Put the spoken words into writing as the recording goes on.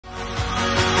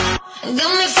Got me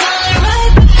falling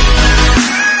right back.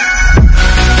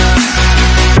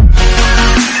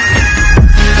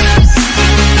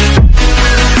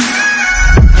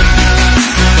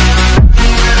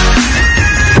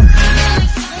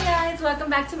 Hey guys, welcome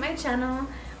back to my channel.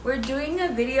 We're doing a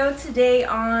video today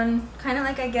on kind of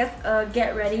like, I guess,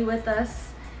 get ready with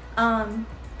us,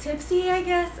 tipsy, I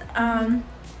guess.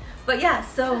 But yeah,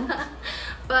 so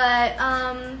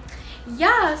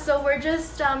yeah, so we're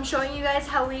just showing you guys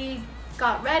how we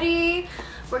got ready.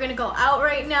 We're gonna go out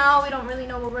right now. We don't really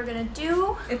know what we're gonna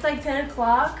do. it's like 10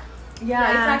 o'clock. Yeah,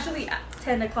 it's actually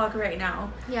 10 o'clock right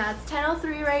now. Yeah, it's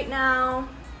 10:03 right now.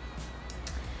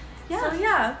 Yeah. So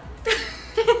yeah.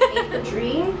 Ate a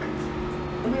drink.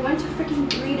 And we went to freaking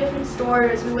 3 different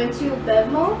stores. We went to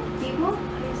Bevmo. How do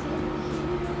you say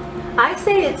it? I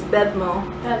say it's Bevmo.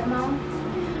 Bevmo.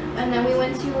 And then we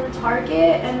went to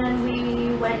Target, and then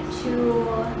we went to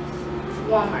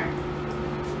Walmart.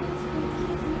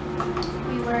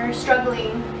 We were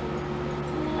struggling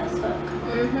as fuck.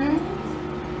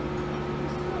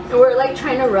 And we're like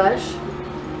trying to rush.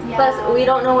 Yeah. Plus, we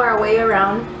don't know our way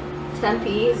around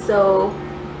Tempe, so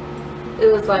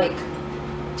it was like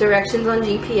directions on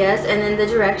GPS, and then the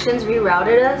directions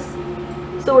rerouted us.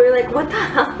 So we were like, what the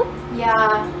hell?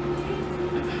 Yeah.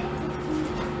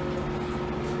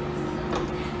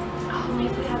 Oh, only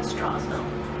if we had straws though.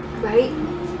 Right?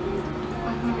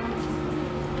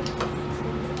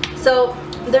 So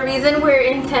the reason we're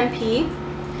in Tempe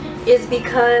is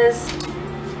because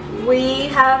we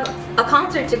have a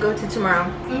concert to go to tomorrow.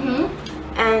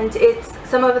 And it's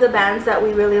some of the bands that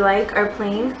we really like are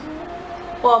playing.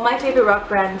 Well, my favorite rock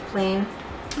band is playing.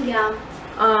 Yeah.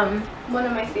 One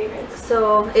of my favorites.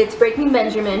 So it's Breaking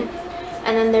Benjamin,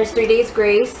 and then there's 3 Days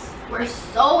Grace. We're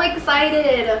so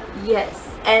excited. Yes,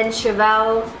 and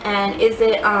Chevelle, and is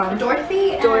it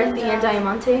Dorothy and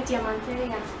Diamante? Diamante,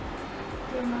 yeah.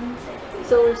 Diamante.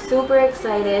 So we're super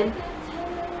excited.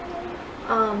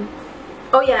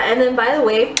 Oh yeah, and then by the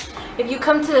way, if you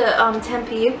come to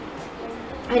Tempe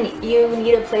and you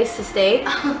need a place to stay,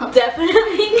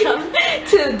 definitely come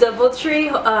to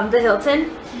DoubleTree, the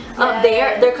Hilton.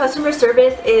 Their customer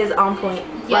service is on point.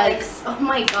 Yes. Like, oh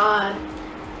my god.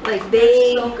 Like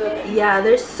they're so good. Yeah,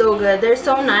 they're so good. They're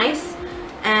so nice,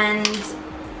 and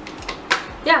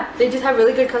yeah, they just have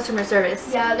really good customer service.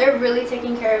 Yeah, they're really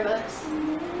taking care of us.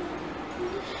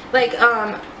 Like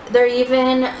they're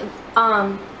even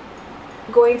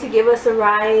going to give us a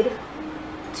ride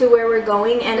to where we're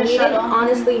going, and we didn't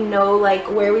honestly know like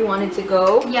where we wanted to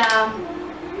go. Yeah.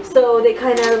 So they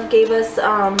kind of gave us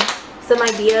some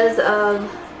ideas of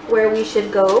where we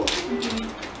should go.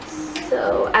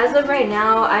 So as of right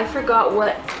now, I forgot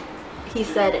what he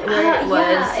said where it was.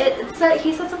 Yeah,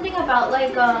 he said something about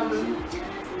like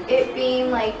it being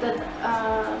like the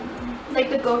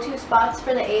go-to spots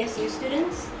for the ASU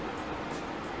students,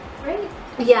 right?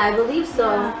 Yeah, I believe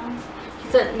so. Yeah. He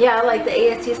said, yeah, like the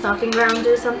ASU stomping ground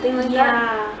or something like that.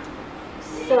 Yeah.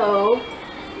 So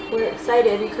we're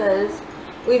excited because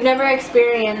we've never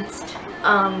experienced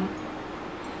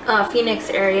Phoenix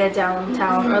area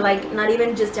downtown, or like not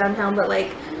even just downtown, but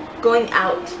like going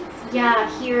out. Yeah,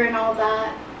 here and all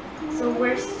that. So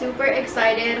we're super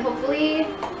excited. Hopefully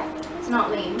it's not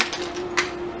lame.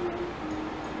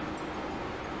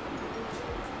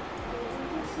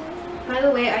 By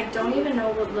the way, I don't even know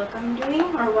what look I'm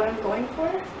doing or what I'm going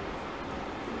for.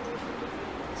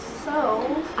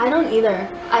 So I don't either.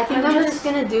 I think I'm just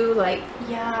gonna do like,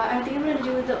 yeah, I think I'm gonna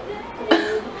do the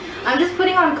gold. I'm just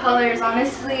putting on colors,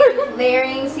 honestly,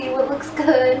 layering, see what looks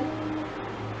good.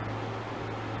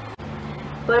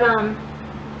 But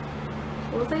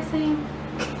what was I saying?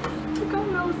 I forgot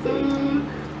what I was saying.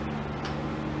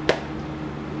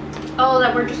 Oh,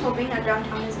 that we're just hoping that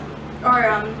downtown isn't,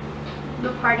 or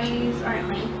the parties aren't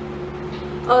lame.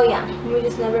 Oh yeah, we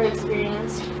just never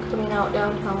experienced coming out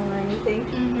downtown or anything.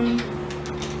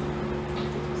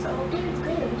 So hopefully it's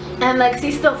good. And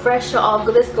Lexi's still fresh to all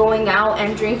this going out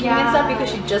and drinking and stuff because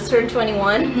she just turned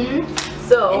 21.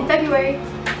 So in February,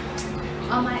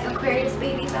 all my Aquarius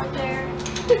babies out there.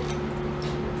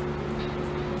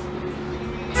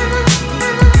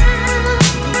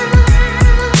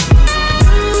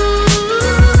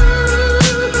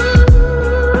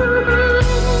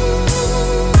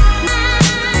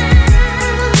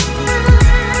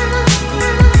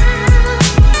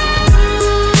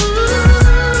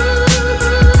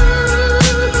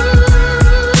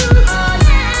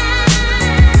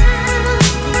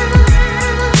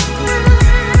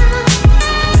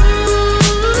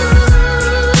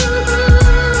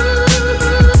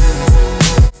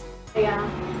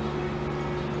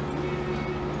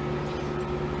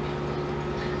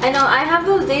 I know I have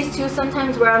those days too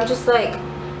sometimes where I'm just like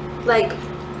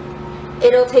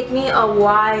it'll take me a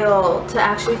while to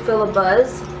actually feel a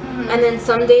buzz. And then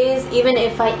some days, even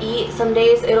if I eat, some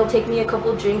days it'll take me a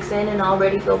couple drinks in and I'll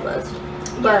already feel buzzed.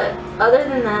 But other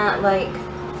than that, like,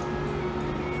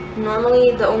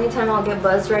 normally the only time I'll get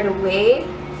buzzed right away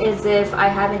is if I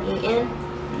haven't eaten.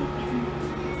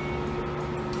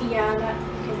 Yeah, that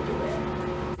can do it.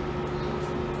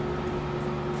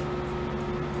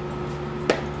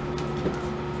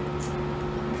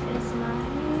 Here's my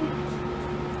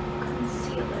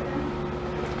concealer.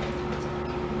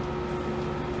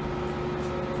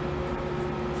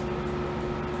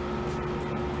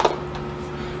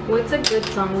 What's a good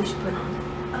song we should put on?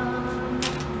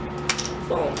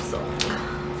 Bomb song.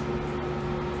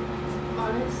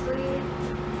 Honestly,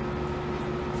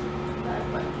 Bad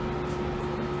Bunny.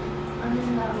 I'm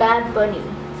in that Bad Bunny.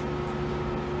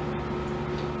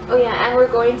 Oh yeah, and we're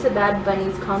going to Bad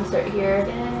Bunny's concert here.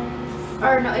 Yes.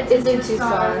 Or no, it's in in Tucson.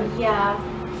 Tucson. Yeah.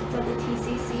 It's at the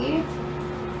TCC.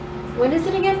 When is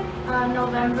it again?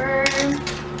 November,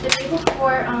 the day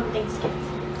before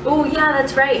Thanksgiving. Oh yeah,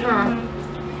 that's right, huh?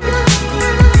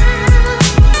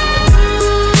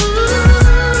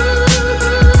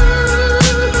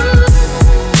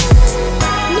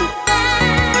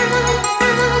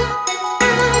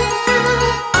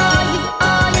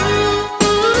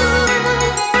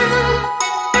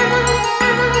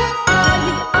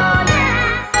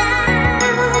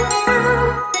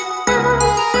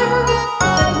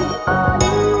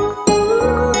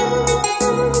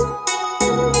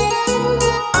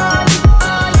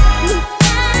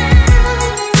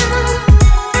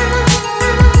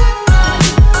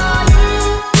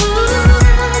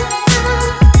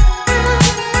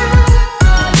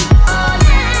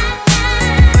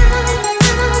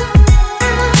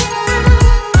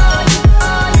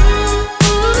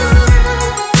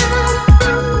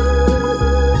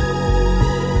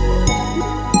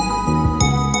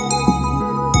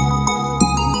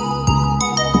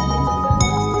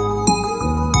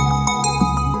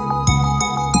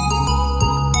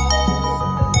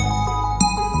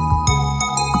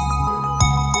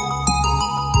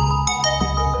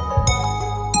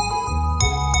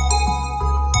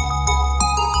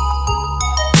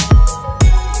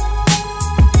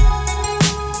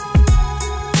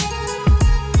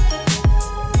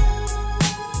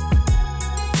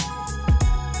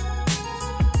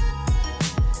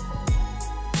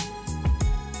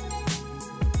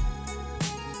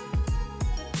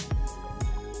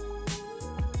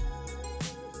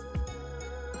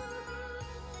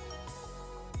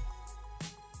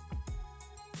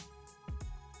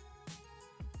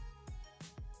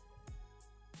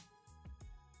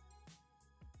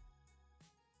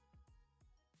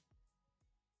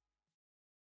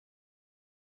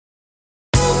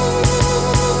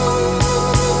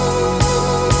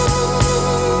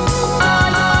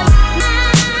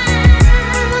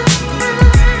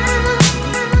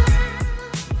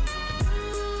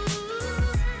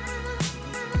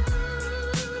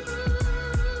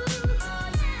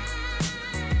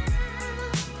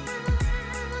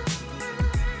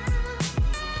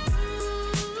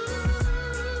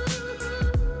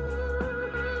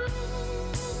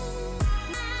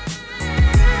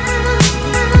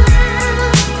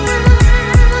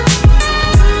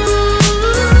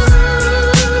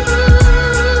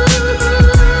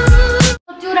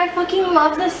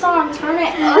 Love this song. Turn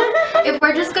it up. If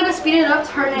we're just gonna speed it up,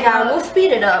 turn it up. Yeah, we'll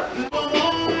speed it up.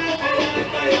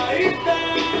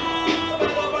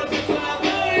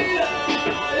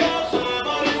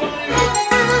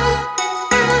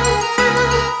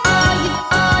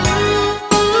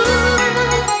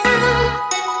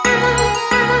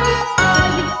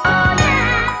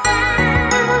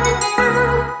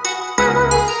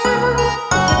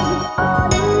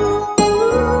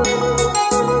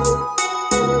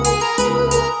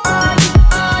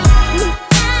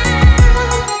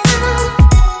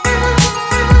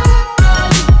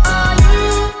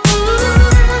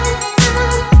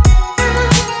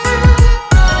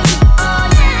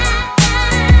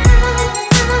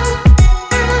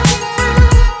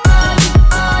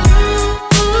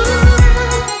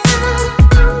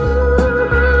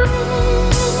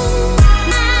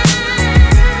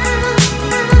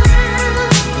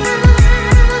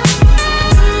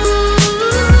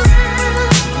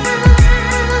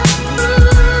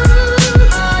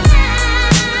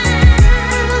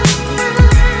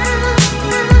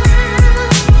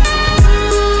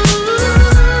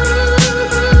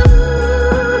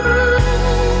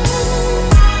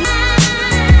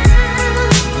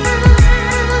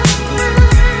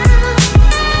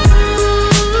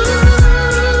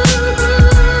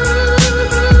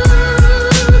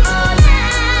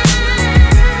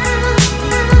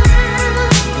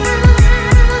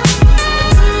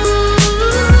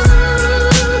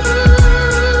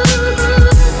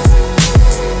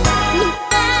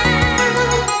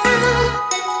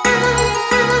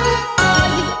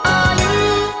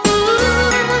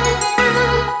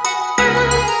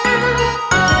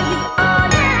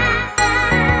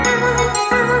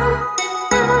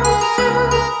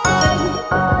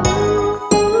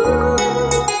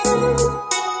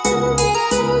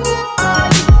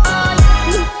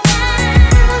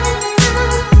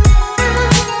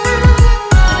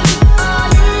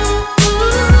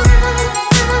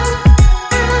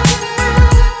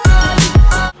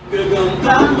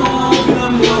 Oh,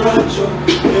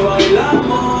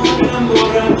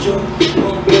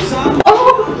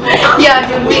 yeah,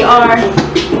 dude, we are.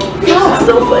 Oh,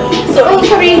 so funny. So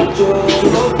sorry.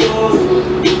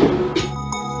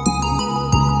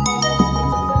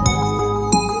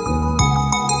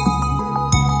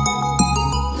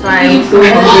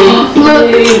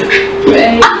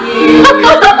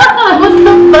 What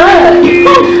the fuck?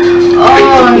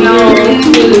 Oh no.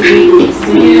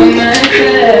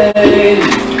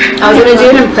 I was gonna do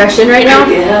an impression right now.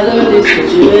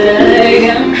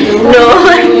 No,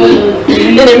 like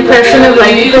an impression of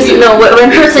like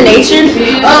impersonation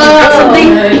of something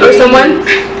or someone.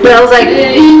 But I was like,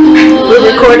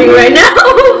 we're recording right now.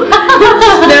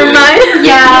 Never mind.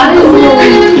 Yeah.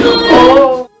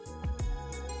 Oh.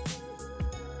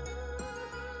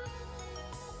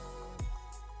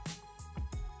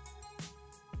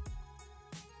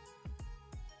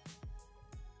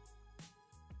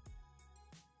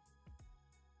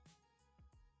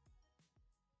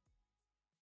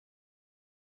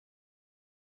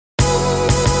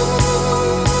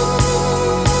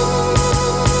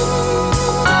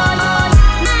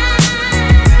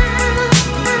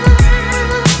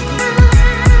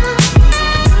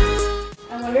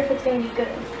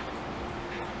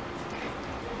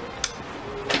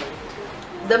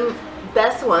 The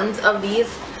best ones of these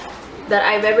that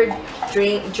I've ever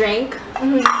drank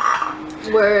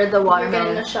were the We're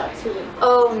watermelon. getting a shot too.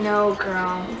 Oh no,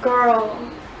 girl. Girl,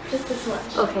 just this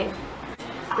much. Okay,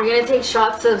 we're gonna take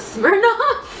shots of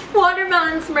Smirnoff,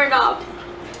 watermelon Smirnoff.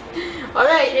 All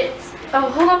right. Oh,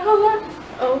 hold on.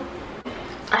 Oh.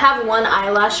 I have one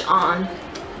eyelash on.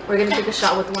 We're gonna take a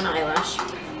shot with one eyelash.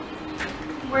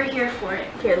 We're here for it.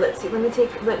 Here, let's see. Let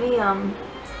me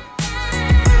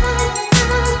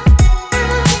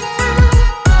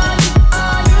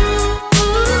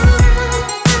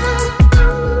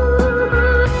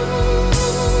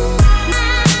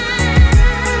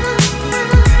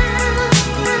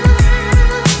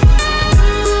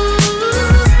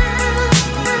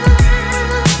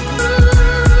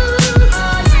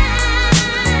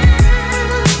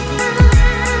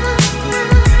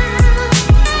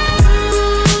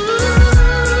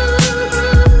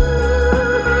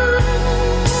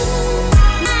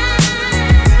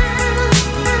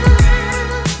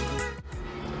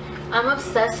I'm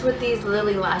obsessed with these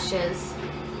lily lashes.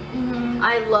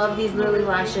 I love these lily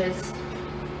lashes.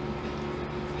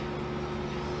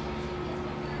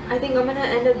 I think I'm gonna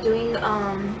end up doing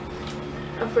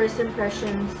a first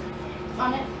impressions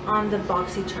On it? on the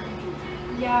BoxyCharm.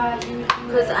 Yeah,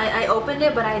 Because I opened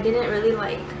it, but I didn't really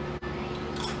like.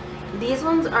 These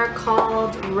ones are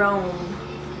called Rome.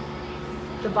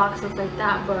 The box looks like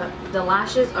that, but the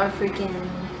lashes are freaking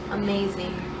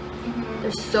amazing.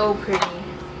 They're so pretty.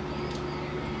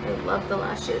 I love the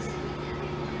lashes.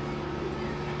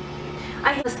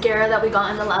 I hate mascara that we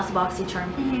got in the last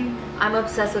BoxyCharm. I'm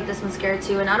obsessed with this mascara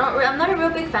too, and I'm not a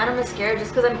real big fan of mascara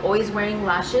just because I'm always wearing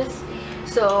lashes.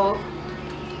 So,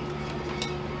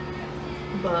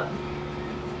 but.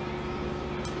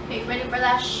 Okay, ready for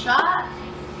that shot?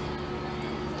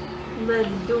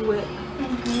 Let's do it.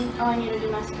 Oh, I need to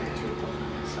do mascara too.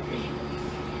 Sorry.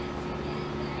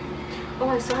 Oh,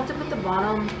 I still have to put the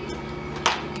bottom.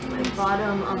 My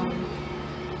bottom.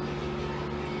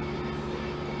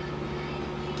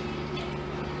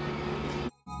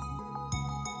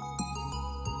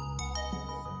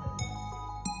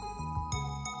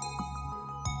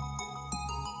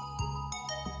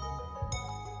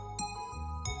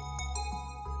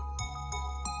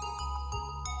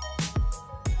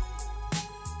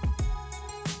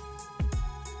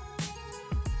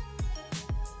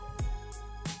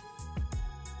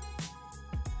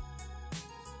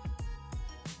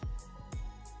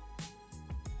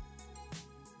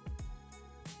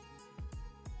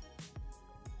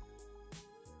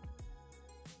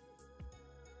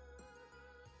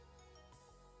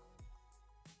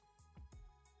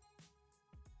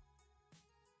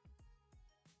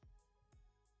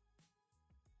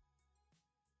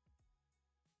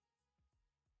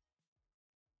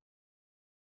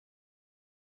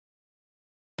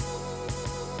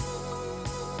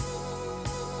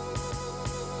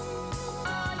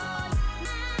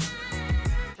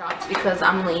 Because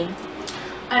I'm lean.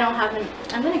 I don't have an.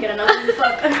 I'm gonna get another one.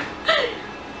 Fuck.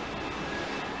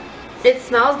 It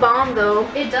smells bomb though.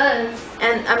 It does.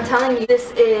 And I'm telling you,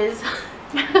 this is.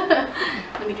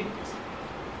 Let me do this.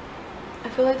 I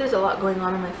feel like there's a lot going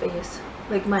on in my face.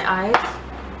 Like my eyes.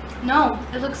 No,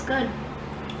 it looks good.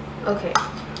 Okay,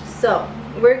 so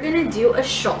we're gonna do a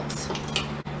shot.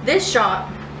 This shot,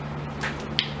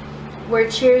 we're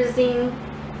cheersing.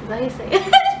 Is that how you say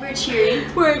it? We're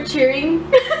cheering. We're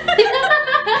cheering.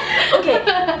 Okay,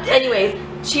 anyways,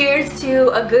 cheers to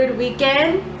a good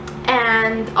weekend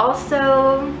and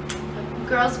also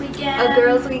Girls' weekend. a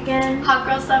girls' weekend. Hot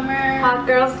girl summer. Hot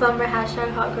girl summer.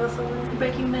 Hashtag hot girl summer.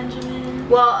 Breaking Benjamin.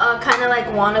 Well, kind of like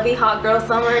wannabe hot girl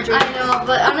summer drink. I know,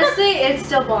 but honestly, it's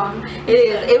still bomb. It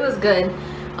is. It was good.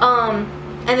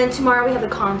 And then tomorrow we have the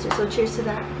concert, so cheers to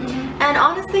that. And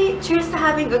honestly, cheers to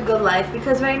having a good life,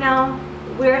 because right now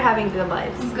we're having good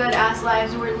lives. Good ass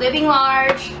lives. We're living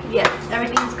large. Yes.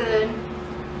 Everything's good.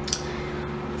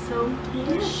 So,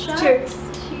 Yeah, cheers.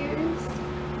 Cheers.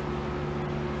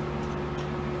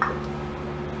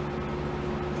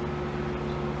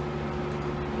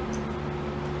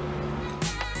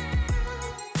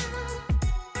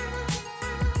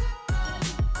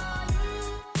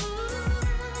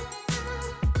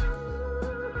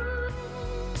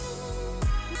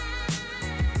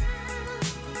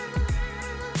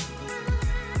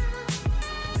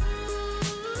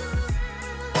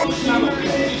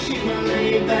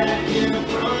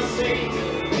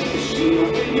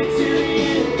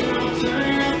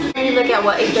 And you look at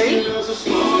what,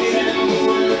 8:30?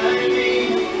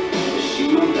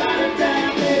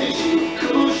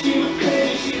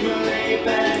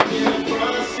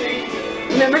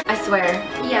 Remember? I swear.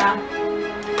 Yeah.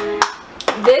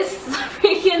 This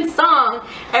freaking song,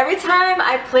 every time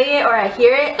I play it or I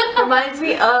hear it, reminds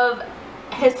me of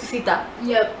Jesucita.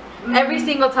 Yep. Every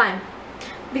single time.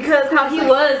 Because how he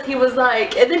was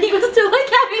like, and then he was still like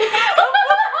having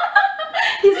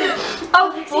he's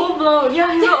like, full blown.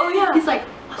 Yeah, he's like, oh yeah. He's like,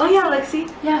 oh yeah,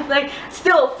 Alexis. yeah. Like,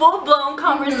 still full blown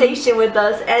conversation with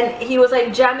us, and he was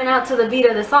like jamming out to the beat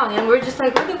of the song, and we're just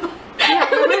like, what the fuck? Yeah,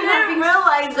 we didn't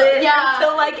realize it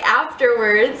until like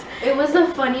afterwards. It was the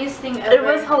funniest thing ever. It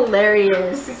was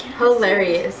hilarious.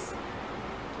 Hilarious.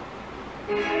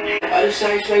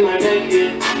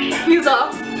 He's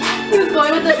off. He was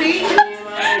going with the beat.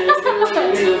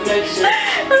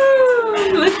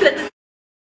 Listen.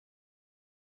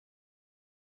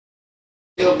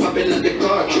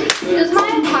 Does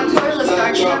my contour look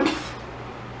dark enough?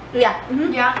 Yeah.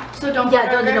 Yeah. So don't. Yeah,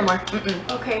 put don't do under? no more.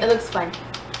 Mm-mm. Okay. It looks fine.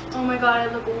 Oh my god,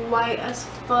 I look white as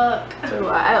fuck. So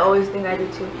I always think I do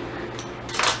too.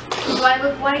 Do I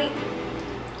look white?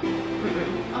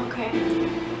 Mm-mm. Okay.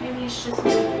 Maybe it's just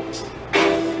me.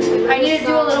 I need to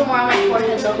do a little more on my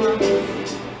forehead though.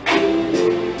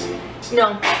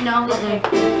 No. No?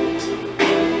 Okay.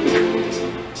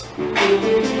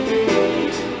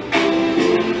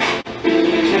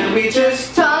 Can we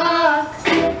just talk?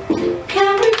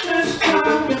 Can we just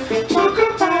talk?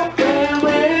 Talk about where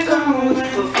we're going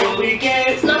before we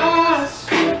get lost.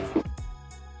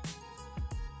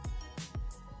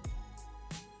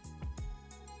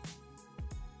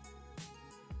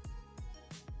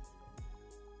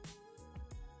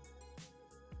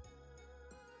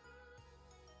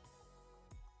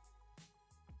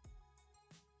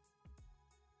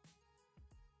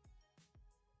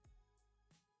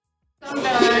 I'm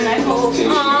done, I hope.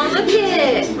 Aw, look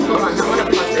it. Hold on, I want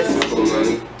to pause this.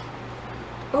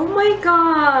 Oh my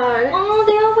god. Oh,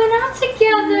 they all went out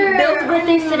together. Bill's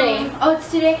birthday's today. Oh,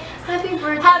 it's today. Happy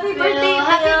birthday. Happy Bill. birthday,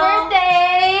 Happy Bill.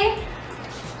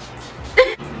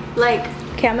 birthday. Like,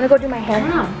 Okay, I'm gonna go do my hair. I don't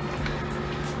know.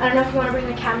 I don't know if you want to bring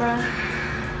the camera.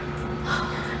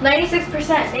 96%,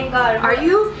 thank God. Are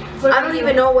you? What I are don't you?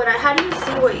 even know what how do you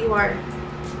see what you are?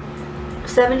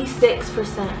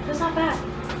 76%. That's not bad.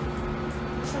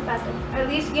 It's not bad though. At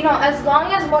least, you know, as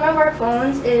long as one of our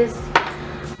phones is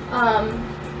on.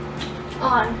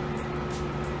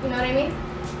 You know what I mean?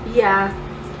 Yeah.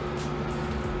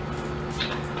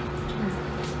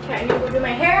 Okay, I need to go do my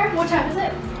hair. What time is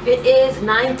it? It is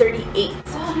 9:38.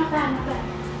 Oh, not bad, not bad.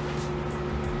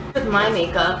 With my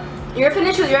makeup. You're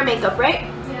finished with your makeup, right?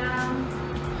 Yeah.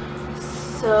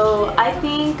 So I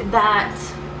think that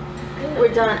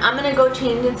we're done. I'm gonna go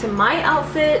change into my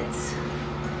outfit.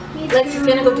 Me Lexi's too.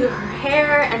 gonna go do her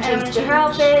hair and I'm change gonna to her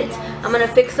outfit. yes. I'm gonna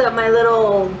fix up my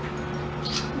little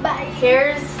Bye.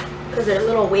 hairs because they're a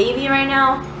little wavy right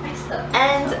now. Next up.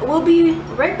 And we'll be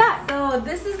right back. So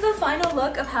this is the final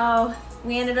look of how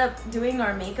we ended up doing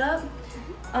our makeup.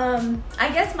 I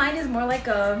guess mine is more like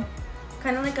a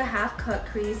kind of like a half cut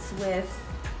crease with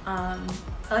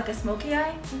like a smoky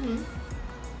eye.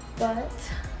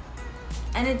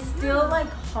 And it's still like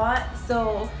hot,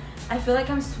 so I feel like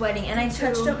I'm sweating, and I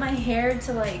touched up my hair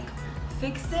to like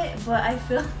fix it, but I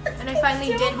feel And I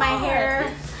finally did my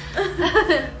hair.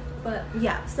 But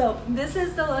yeah, so this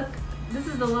is the look. This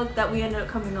is the look that we ended up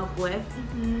coming up with.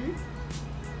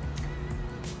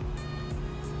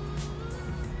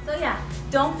 So yeah,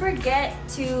 don't forget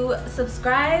to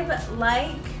subscribe,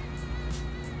 like,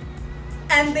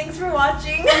 And thanks for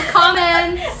watching.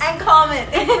 Comment. And comment.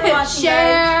 Thanks for watching.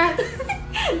 Share.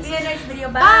 Guys. See you next video.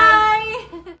 Bye. Bye.